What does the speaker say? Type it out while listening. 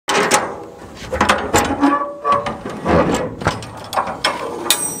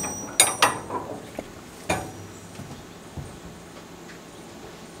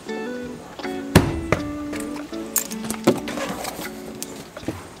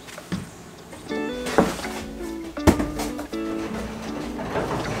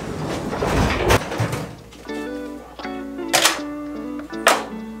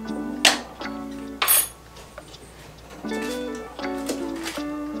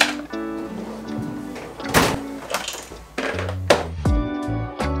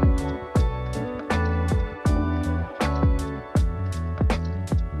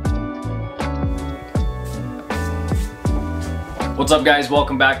What's up guys,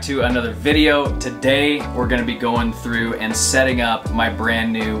 welcome back to another video. Today we're going to be going through and setting up my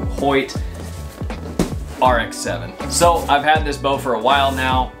brand new HOYT RX7. So I've had this bow for a while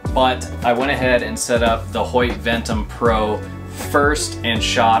now, but I went ahead and set up the HOYT Ventum Pro first and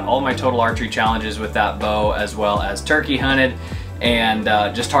shot all my total archery challenges with that bow, as well as turkey hunted and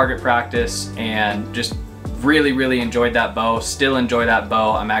just target practice, and just really enjoyed that bow. Still enjoy that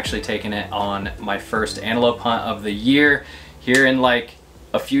bow. I'm actually taking it on my first antelope hunt of the year here in like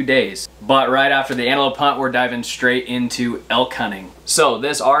a few days. But right after the antelope hunt, we're diving straight into elk hunting. So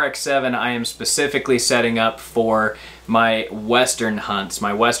this RX7 I am specifically setting up for my western hunts,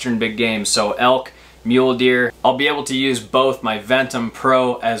 my western big game. So elk, mule deer. I'll be able to use both my Ventum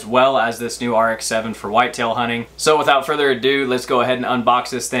Pro as well as this new RX7 for whitetail hunting. So without further ado, let's go ahead and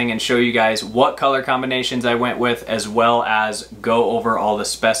unbox this thing and show you guys what color combinations I went with, as well as go over all the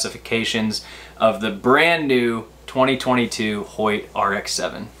specifications of the brand new 2022 HOYT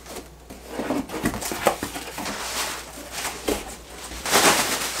RX7.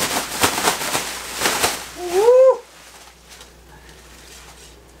 Woo!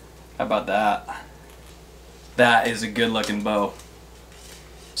 How about that? That is a good looking bow.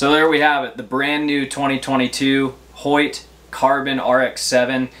 So there we have it, the brand new 2022 HOYT Carbon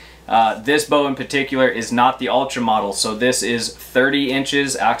RX7. This bow in particular is not the Ultra model, so this is 30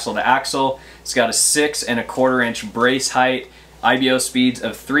 inches axle to axle. It's got a 6 1/4 inch brace height, IBO speeds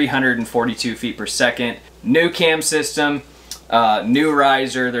of 342 feet per second, new cam system, new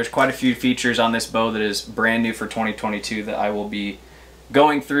riser. There's quite a few features on this bow that is brand new for 2022 that I will be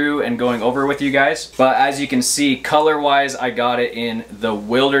going through and going over with you guys. But as you can see, color wise, I got it in the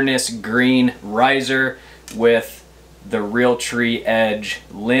Wilderness Green riser with the Realtree Edge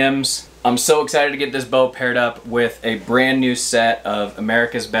limbs. I'm so excited to get this bow paired up with a brand new set of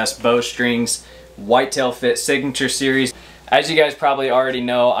America's Best Bowstrings Whitetail Fit Signature Series. As you guys probably already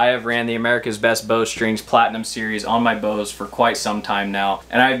know, I have ran the America's Best Bowstrings Platinum Series on my bows for quite some time now,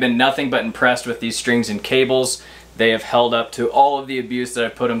 and I've been nothing but impressed with these strings and cables. They have held up to all of the abuse that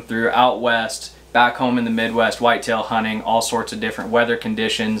I've put them through out west, back home in the Midwest, whitetail hunting, all sorts of different weather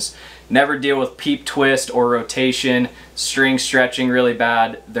conditions. Never deal with peep twist or rotation, string stretching really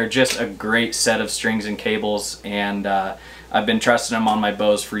bad. They're just a great set of strings and cables, and I've been trusting them on my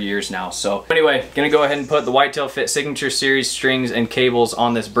bows for years now. So anyway, gonna go ahead and put the Whitetail Fit Signature Series strings and cables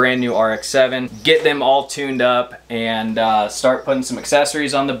on this brand new RX7, get them all tuned up, and start putting some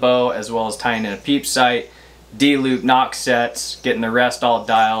accessories on the bow, as well as tying in a peep sight, D-loop knock sets, getting the rest all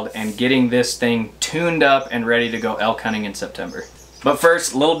dialed, and getting this thing tuned up and ready to go elk hunting in September. But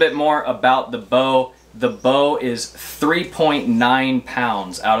first, a little bit more about the bow. The bow is 3.9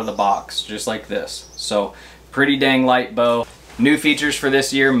 pounds out of the box, just like this. So pretty dang light bow. New features for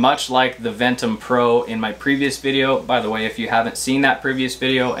this year, much like the Ventum Pro in my previous video. By the way, if you haven't seen that previous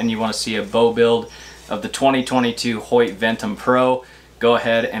video and you want to see a bow build of the 2022 HOYT Ventum Pro, go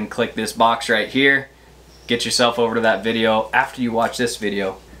ahead and click this box right here. Get yourself over to that video after you watch this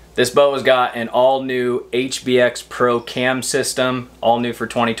video. This bow has got an all-new HBX Pro cam system, all new for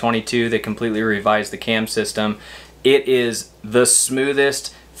 2022. They completely revised the cam system. It is the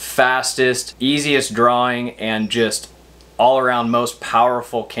smoothest, fastest, easiest drawing, and just all-around most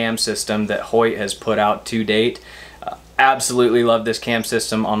powerful cam system that HOYT has put out to date. Absolutely love this cam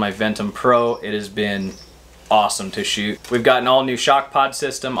system on my Ventum Pro. It has been awesome to shoot. We've got an all-new shock pod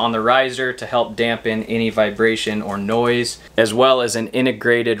system on the riser to help dampen any vibration or noise, as well as an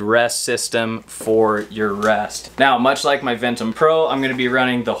integrated rest system for your rest. Now, much like my Ventum Pro, I'm going to be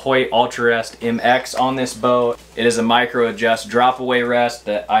running the HOYT Ultra Rest MX on this bow. It is a micro adjust drop away rest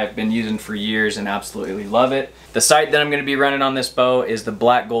that I've been using for years and absolutely love it. The sight that I'm going to be running on this bow is the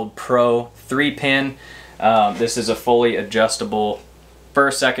Black Gold Pro 3-pin. This is a fully adjustable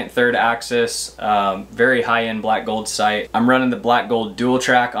first, second, third axis, very high-end black gold sight. I'm running the black gold dual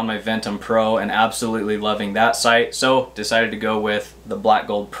track on my Ventum Pro and absolutely loving that sight, so decided to go with the black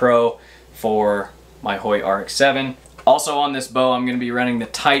gold Pro for my HOYT RX7. Also on this bow, I'm going to be running the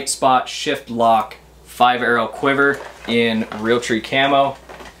Tight Spot Shift Lock 5-arrow quiver in Realtree camo.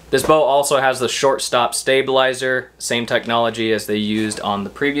 This bow also has the short stop stabilizer, same technology as they used on the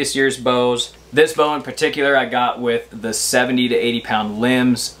previous year's bows. This bow in particular I got with the 70 to 80 pound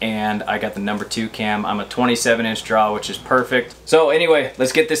limbs, and I got the number 2 cam. I'm a 27-inch draw, which is perfect. So anyway,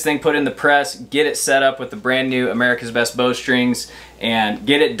 let's get this thing put in the press, get it set up with the brand new America's Best Bowstrings, and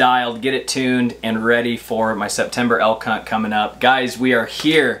get it dialed, get it tuned, and ready for my September elk hunt coming up. Guys, we are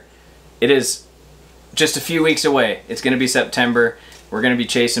here. It is just a few weeks away. It's gonna be September. We're gonna be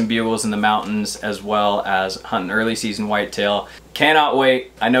chasing bugles in the mountains as well as hunting early season whitetail. Cannot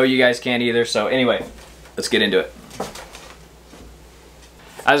wait. I know you guys can't either. So anyway, let's get into it.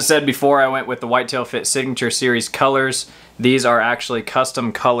 As I said before, I went with the Whitetail Fit Signature Series colors. These are actually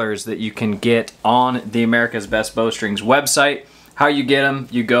custom colors that you can get on the America's Best Bowstrings website. How you get them,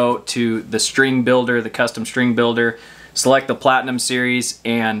 you go to the string builder, the custom string builder, select the Platinum Series,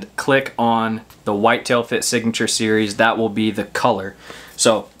 and click on the Whitetail Fit Signature Series. That will be the color.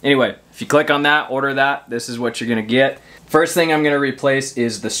 So anyway, if you click on that, order that, this is what you're gonna get. First thing I'm gonna replace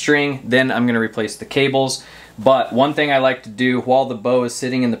is the string, then I'm gonna replace the cables. But one thing I like to do while the bow is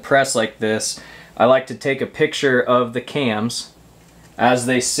sitting in the press like this, I like to take a picture of the cams as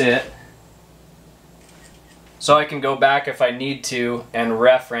they sit, so I can go back if I need to and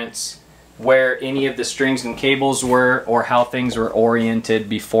reference where any of the strings and cables were or how things were oriented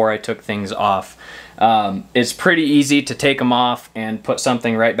before I took things off. It's pretty easy to take them off and put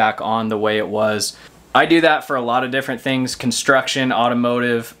something right back on the way it was. I do that for a lot of different things: construction,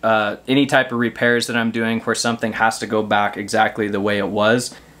 automotive, any type of repairs that I'm doing where something has to go back exactly the way it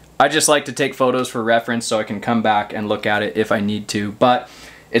was. I just like to take photos for reference so I can come back and look at it if I need to. But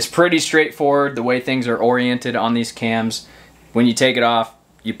it's pretty straightforward the way things are oriented on these cams. When you take it off,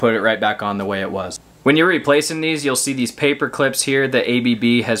 you put it right back on the way it was. When you're replacing these, you'll see these paper clips here that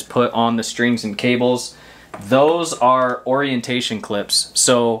ABB has put on the strings and cables. Those are orientation clips.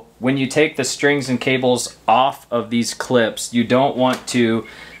 So when you take the strings and cables off of these clips, you don't want to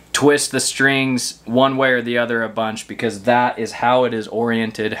twist the strings one way or the other a bunch, because that is how it is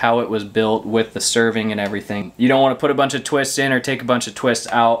oriented, how it was built with the serving and everything. You don't want to put a bunch of twists in or take a bunch of twists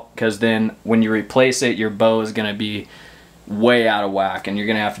out, because then when you replace it, your bow is going to be way out of whack and you're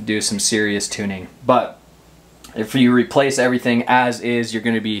gonna have to do some serious tuning. But if you replace everything as is, you're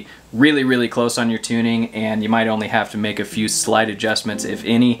gonna be really close on your tuning, and you might only have to make a few slight adjustments, if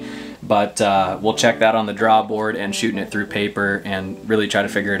any. But we'll check that on the draw board and shooting it through paper and really try to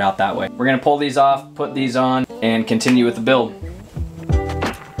figure it out that way. We're gonna pull these off, put these on, and continue with the build.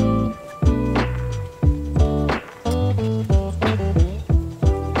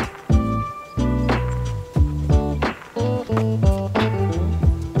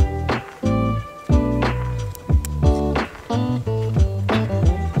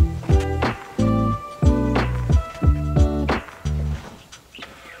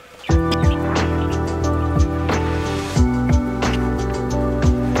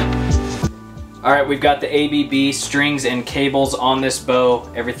 Alright, we've got the ABB strings and cables on this bow.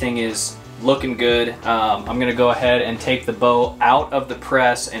 Everything is looking good. I'm going to go ahead and take the bow out of the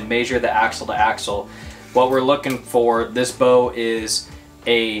press and measure the axle to axle. What we're looking for, this bow is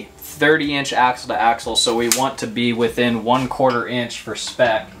a 30-inch axle to axle, so we want to be within 1/4 inch for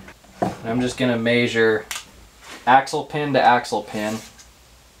spec. And I'm just going to measure axle pin to axle pin.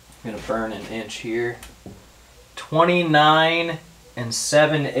 I'm going to burn an inch here. 29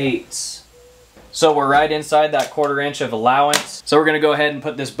 7/8. So we're right inside that 1/4 inch of allowance. So we're gonna go ahead and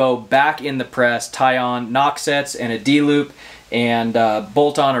put this bow back in the press, tie on knock sets and a D-loop, and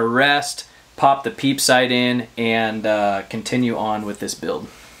bolt on a rest, pop the peep sight in, and continue on with this build.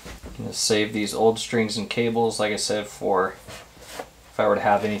 I'm gonna save these old strings and cables, like I said, for if I were to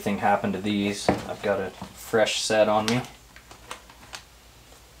have anything happen to these. I've got a fresh set on me.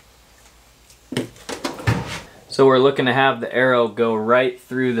 So we're looking to have the arrow go right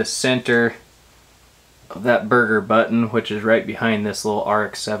through the center of that burger button, which is right behind this little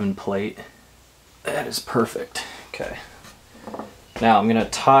RX7 plate. That is perfect. Okay. Now I'm gonna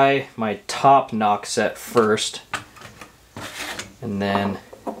tie my top knock set first, and then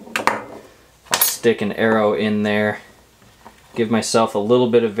I'll stick an arrow in there, give myself a little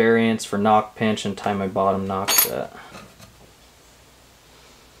bit of variance for knock pinch, and tie my bottom knock set.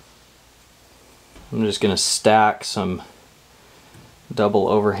 I'm just gonna stack some double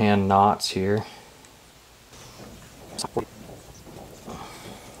overhand knots here.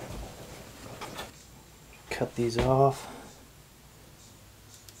 Cut these off,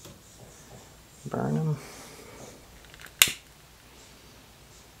 burn them.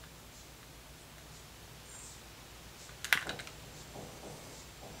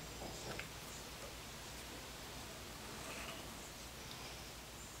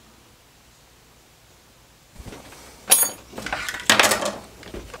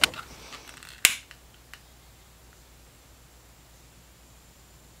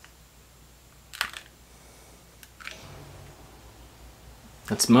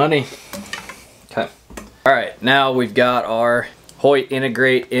 That's money. Okay. All right, now we've got our HOYT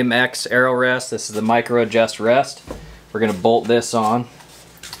Integrate MX arrow rest. This is the micro adjust rest. We're gonna bolt this on,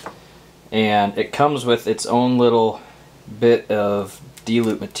 and it comes with its own little bit of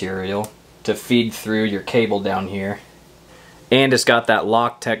D-loop material to feed through your cable down here. And it's got that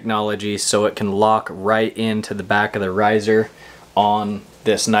lock technology, so it can lock right into the back of the riser on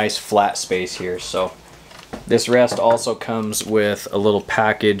this nice flat space here. So this rest also comes with a little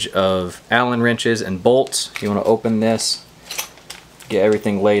package of Allen wrenches and bolts. You want to open this, get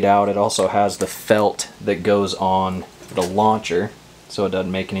everything laid out. It also has the felt that goes on the launcher, so it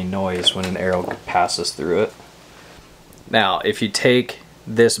doesn't make any noise when an arrow passes through it. Now, if you take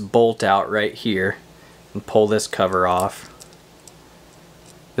this bolt out right here and pull this cover off,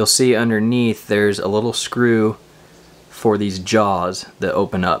 you'll see underneath there's a little screw for these jaws that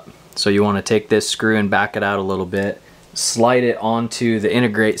open up. So you want to take this screw and back it out a little bit, slide it onto the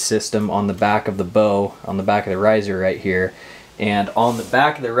integrate system on the back of the bow, on the back of the riser right here. And on the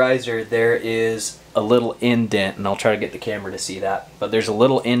back of the riser there is a little indent, and I'll try to get the camera to see that, but there's a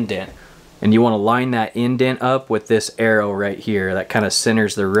little indent. And you want to line that indent up with this arrow right here that kind of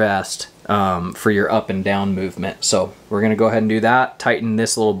centers the rest for your up and down movement. So we're going to go ahead and do that, tighten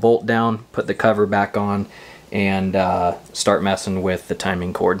this little bolt down, put the cover back on, and start messing with the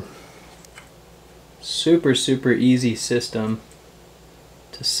timing cord. Super easy system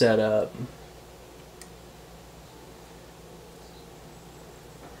to set up.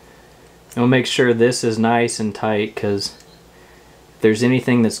 And we'll make sure this is nice and tight, because if there's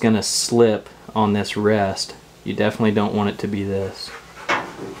anything that's going to slip on this rest, you definitely don't want it to be this.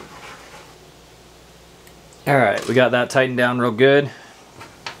 Alright, we got that tightened down real good.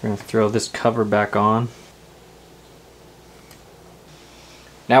 We're going to throw this cover back on.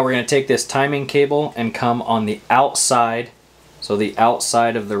 Now we're going to take this timing cable and come on the outside, so the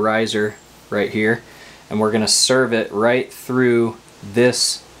outside of the riser right here, and we're going to serve it right through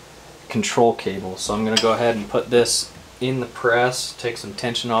this control cable. So I'm going to go ahead and put this in the press, take some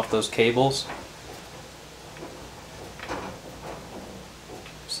tension off those cables.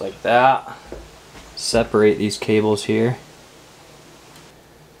 Just like that. Separate these cables here.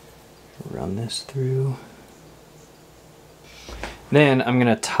 Run this through. Then I'm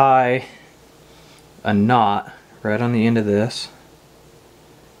going to tie a knot right on the end of this.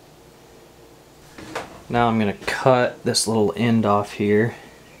 Now I'm going to cut this little end off here.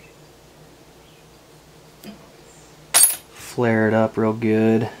 Flare it up real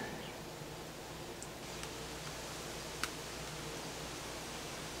good.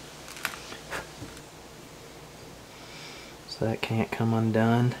 So that can't come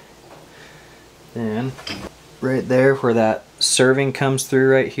undone. Then right there where that serving comes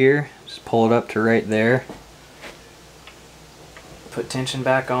through right here, just pull it up to right there. Put tension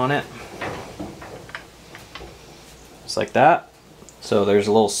back on it. Just like that. So there's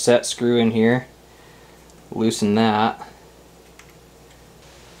a little set screw in here. Loosen that.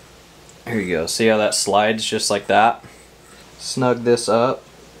 There you go. See how that slides just like that? Snug this up.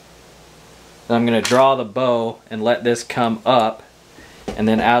 Then I'm going to draw the bow and let this come up. And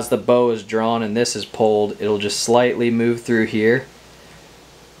then as the bow is drawn and this is pulled, it'll just slightly move through here.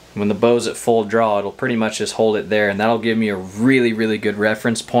 When the bow's at full draw, it'll pretty much just hold it there, and that'll give me a really good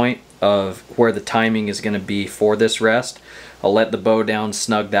reference point of where the timing is going to be for this rest. I'll let the bow down,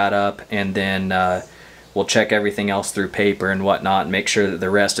 snug that up, and then we'll check everything else through paper and whatnot and make sure that the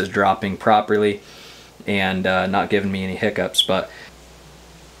rest is dropping properly and not giving me any hiccups. But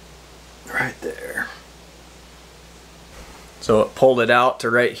right there. So it pulled it out to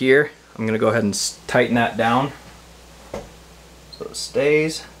right here. I'm going to go ahead and tighten that down so it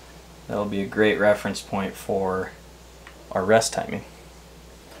stays. That'll be a great reference point for our rest timing.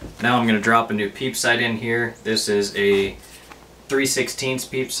 Now I'm going to drop a new peep sight in here. This is a 3/16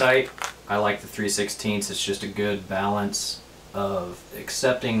 peep sight. I like the 3/16. It's just a good balance of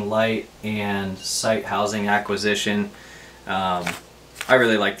accepting light and sight housing acquisition. I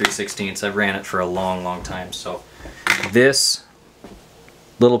really like 3/16. I've ran it for a long time. So this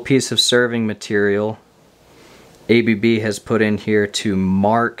little piece of serving material ABB has put in here to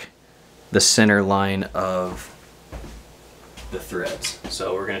mark the center line of the threads.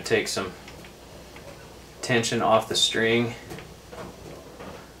 So we're going to take some tension off the string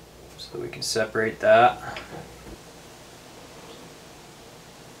so we can separate that.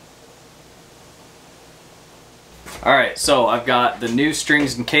 Alright, so I've got the new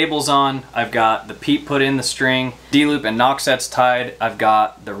strings and cables on, I've got the peep put in the string, D-loop and knock sets tied, I've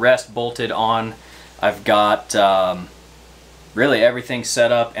got the rest bolted on, I've got really everything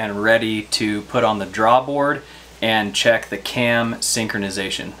set up and ready to put on the draw board, and check the cam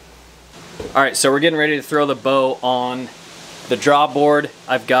synchronization. All right, so we're getting ready to throw the bow on the draw board.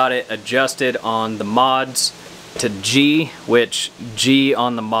 I've got it adjusted on the mods to G, which G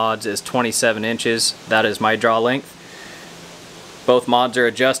on the mods is 27 inches. That is my draw length. Both mods are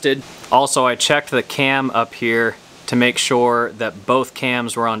adjusted. Also, I checked the cam up here to make sure that both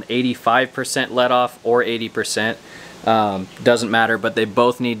cams were on 85% let off or 80%. Doesn't matter, but they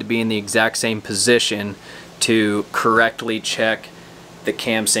both need to be in the exact same position to correctly check the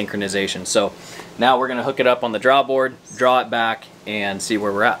cam synchronization. So now we're gonna hook it up on the draw board, draw it back, and see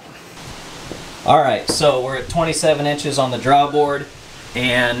where we're at. All right, so we're at 27 inches on the draw board,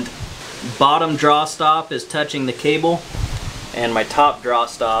 and bottom draw stop is touching the cable, and my top draw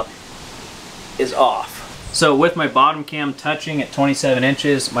stop is off. So with my bottom cam touching at 27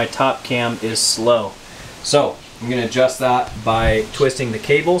 inches, my top cam is slow. So I'm gonna adjust that by twisting the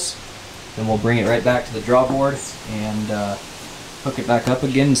cables, then we'll bring it right back to the draw board and hook it back up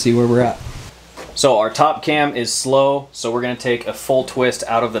again and see where we're at. So our top cam is slow, so we're gonna take a full twist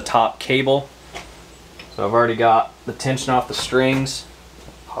out of the top cable. So I've already got the tension off the strings.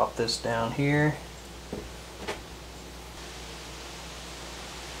 Pop this down here.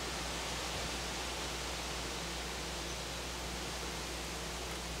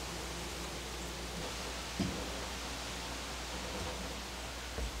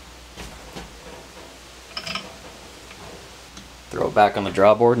 Throw it back on the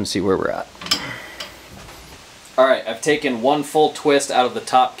draw board and see where we're at. Alright, I've taken one full twist out of the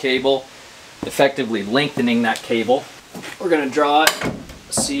top cable, effectively lengthening that cable. We're going to draw it,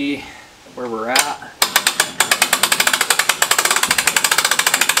 see where we're at.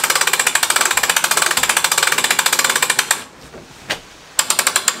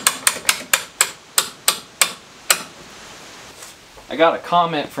 I got a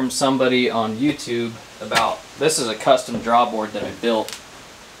comment from somebody on YouTube about, this is a custom draw board that I built,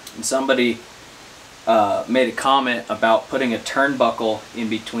 and somebody made a comment about putting a turnbuckle in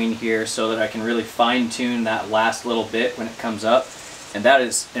between here so that I can really fine-tune that last little bit when it comes up, and that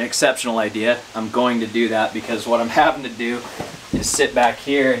is an exceptional idea. I'm going to do that because what I'm having to do is sit back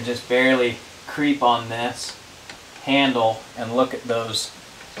here and just barely creep on this handle and look at those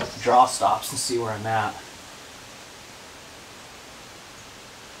draw stops and see where I'm at.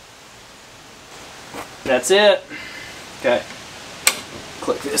 That's it. Okay,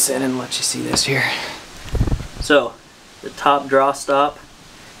 click this in and let you see this here. So the top draw stop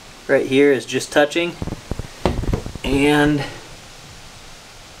right here is just touching, and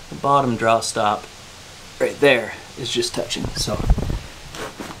the bottom draw stop right there is just touching. So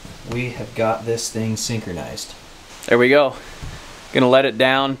we have got this thing synchronized. There we go. Gonna let it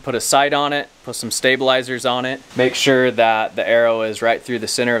down, put a sight on it, put some stabilizers on it, make sure that the arrow is right through the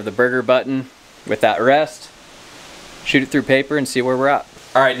center of the burger button. With that rest, shoot it through paper and see where we're at.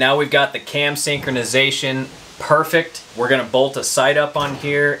 All right, now we've got the cam synchronization perfect. We're gonna bolt a sight up on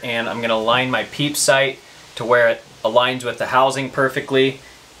here, and I'm gonna align my peep sight to where it aligns with the housing perfectly,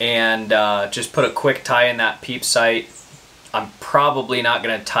 and just put a quick tie in that peep sight. I'm probably not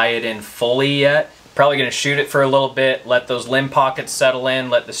gonna tie it in fully yet. Probably gonna shoot it for a little bit, let those limb pockets settle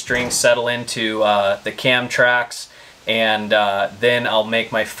in, let the strings settle into the cam tracks, and then I'll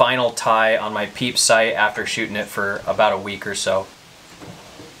make my final tie on my peep sight after shooting it for about a week or so.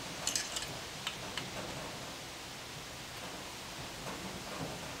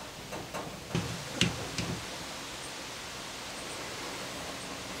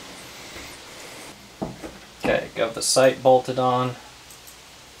 Okay, got the sight bolted on.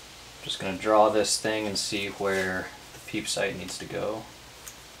 Just gonna draw this thing and see where the peep sight needs to go.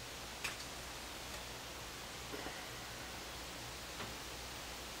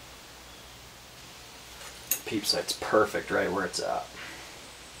 Peep sight's perfect right where it's at.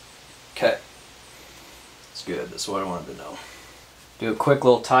 Okay, that's good. That's what I wanted to know. Do a quick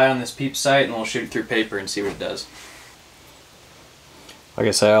little tie on this peep sight and we'll shoot it through paper and see what it does. Like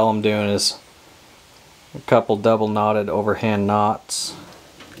I say, all I'm doing is a couple double knotted overhand knots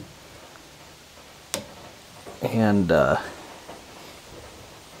and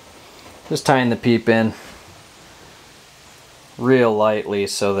just tying the peep in real lightly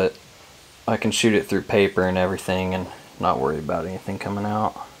so that I can shoot it through paper and everything and not worry about anything coming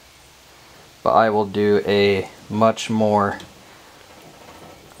out. But I will do a much more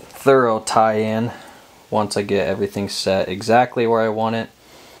thorough tie-in once I get everything set exactly where I want it.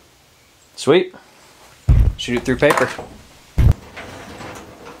 Sweet. Shoot it through paper.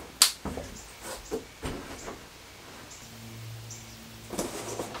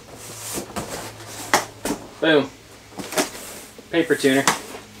 Boom. Paper tuner.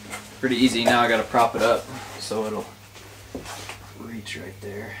 Pretty easy. Now I gotta prop it up so it'll reach right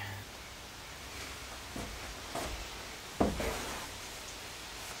there. That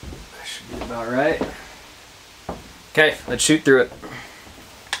should be about right. Okay, let's shoot through it.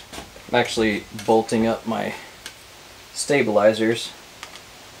 I'm actually bolting up my stabilizers.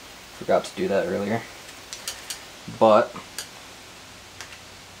 Forgot to do that earlier. But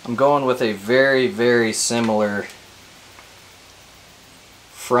I'm going with a very, very similar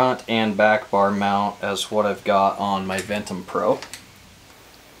front and back bar mount as what I've got on my Ventum Pro.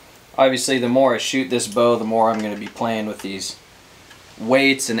 Obviously, the more I shoot this bow, the more I'm going to be playing with these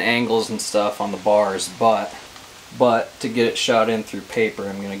weights and angles and stuff on the bars, but to get it shot in through paper,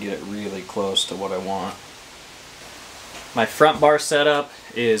 I'm going to get it really close to what I want. My front bar setup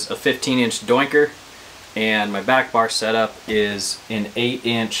is a 15-inch Doinker, and my back bar setup is an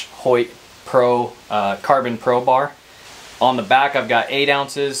 8-inch HOYT Pro Carbon Pro bar. On the back I've got 8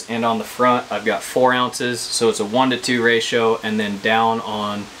 ounces, and on the front I've got 4 ounces, so it's a 1-to-2 ratio, and then down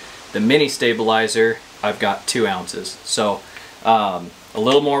on the mini stabilizer I've got 2 ounces. So a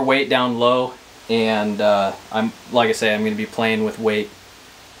little more weight down low, and like I say, I'm going to be playing with weight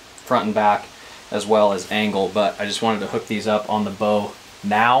front and back as well as angle, but I just wanted to hook these up on the bow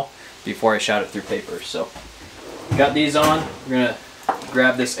now before I shot it through paper. So got these on. We're going to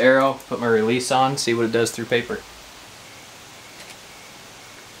grab this arrow, put my release on, see what it does through paper.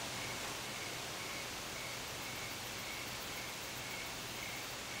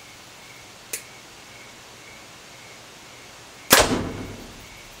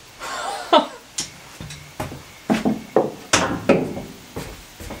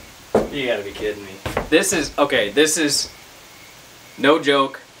 You gotta be kidding me. This is, okay, this is no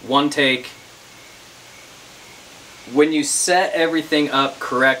joke, one take. When you set everything up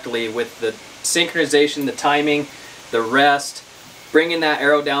correctly with the synchronization, the timing, the rest, bringing that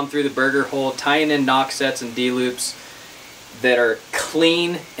arrow down through the burger hole, tying in knock sets and D-loops that are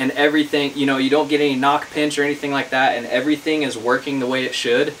clean and everything, you know, you don't get any knock pinch or anything like that, and everything is working the way it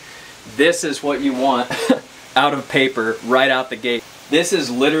should. This is what you want out of paper right out the gate. This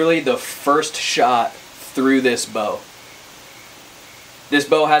is literally the first shot through this bow. This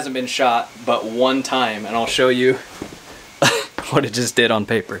bow hasn't been shot but one time, and I'll show you what it just did on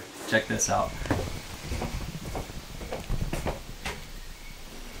paper. Check this out.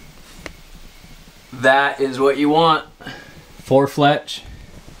 That is what you want. 4 fletch.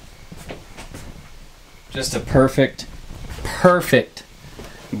 Just a perfect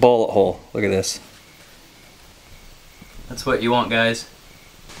bullet hole. Look at this. That's what you want, guys.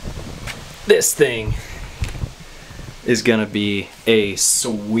 This thing is gonna be a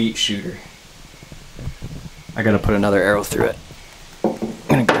sweet shooter. I gotta put another arrow through it. I'm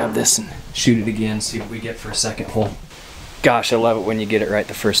gonna grab this and shoot it again, see what we get for a second hole. Gosh, I love it when you get it right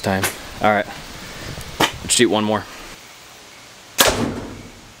the first time. All right, let's shoot one more.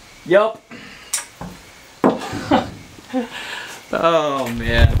 Yup. Oh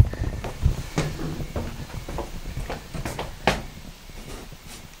man.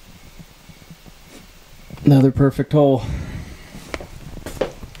 Another perfect hole.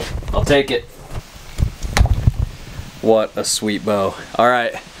 I'll take it. What a sweet bow.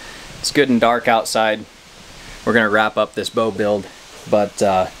 Alright, it's good and dark outside. We're gonna wrap up this bow build, but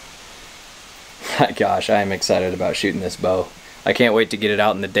gosh, I am excited about shooting this bow. I can't wait to get it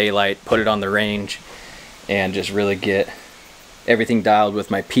out in the daylight, put it on the range, and just really get everything dialed with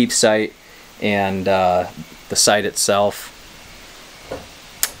my peep sight and the sight itself.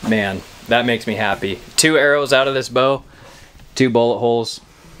 Man, that makes me happy. 2 arrows out of this bow, 2 bullet holes,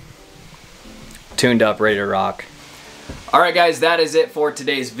 tuned up, ready to rock. Alright guys, that is it for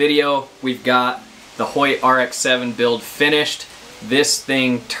today's video. We've got the HOYT RX7 build finished. This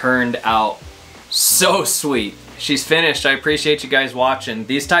thing turned out so sweet. She's finished. I appreciate you guys watching.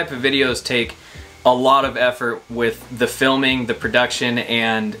 These type of videos take a lot of effort with the filming, the production,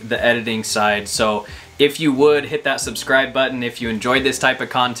 and the editing side. So if you would hit that subscribe button if you enjoyed this type of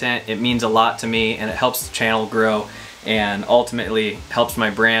content, it means a lot to me and it helps the channel grow and ultimately helps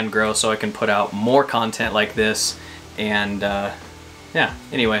my brand grow so I can put out more content like this. And yeah,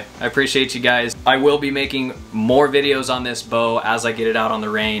 anyway, I appreciate you guys. I will be making more videos on this bow as I get it out on the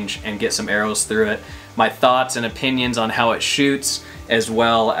range and get some arrows through it. My thoughts and opinions on how it shoots, as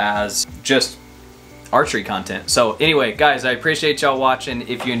well as just archery content. So anyway, guys, I appreciate y'all watching.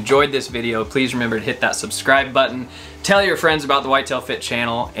 If you enjoyed this video, please remember to hit that subscribe button, tell your friends about the Whitetail Fit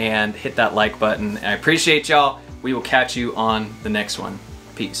channel, and hit that like button. I appreciate y'all. We will catch you on the next one.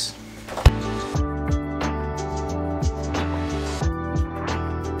 Peace.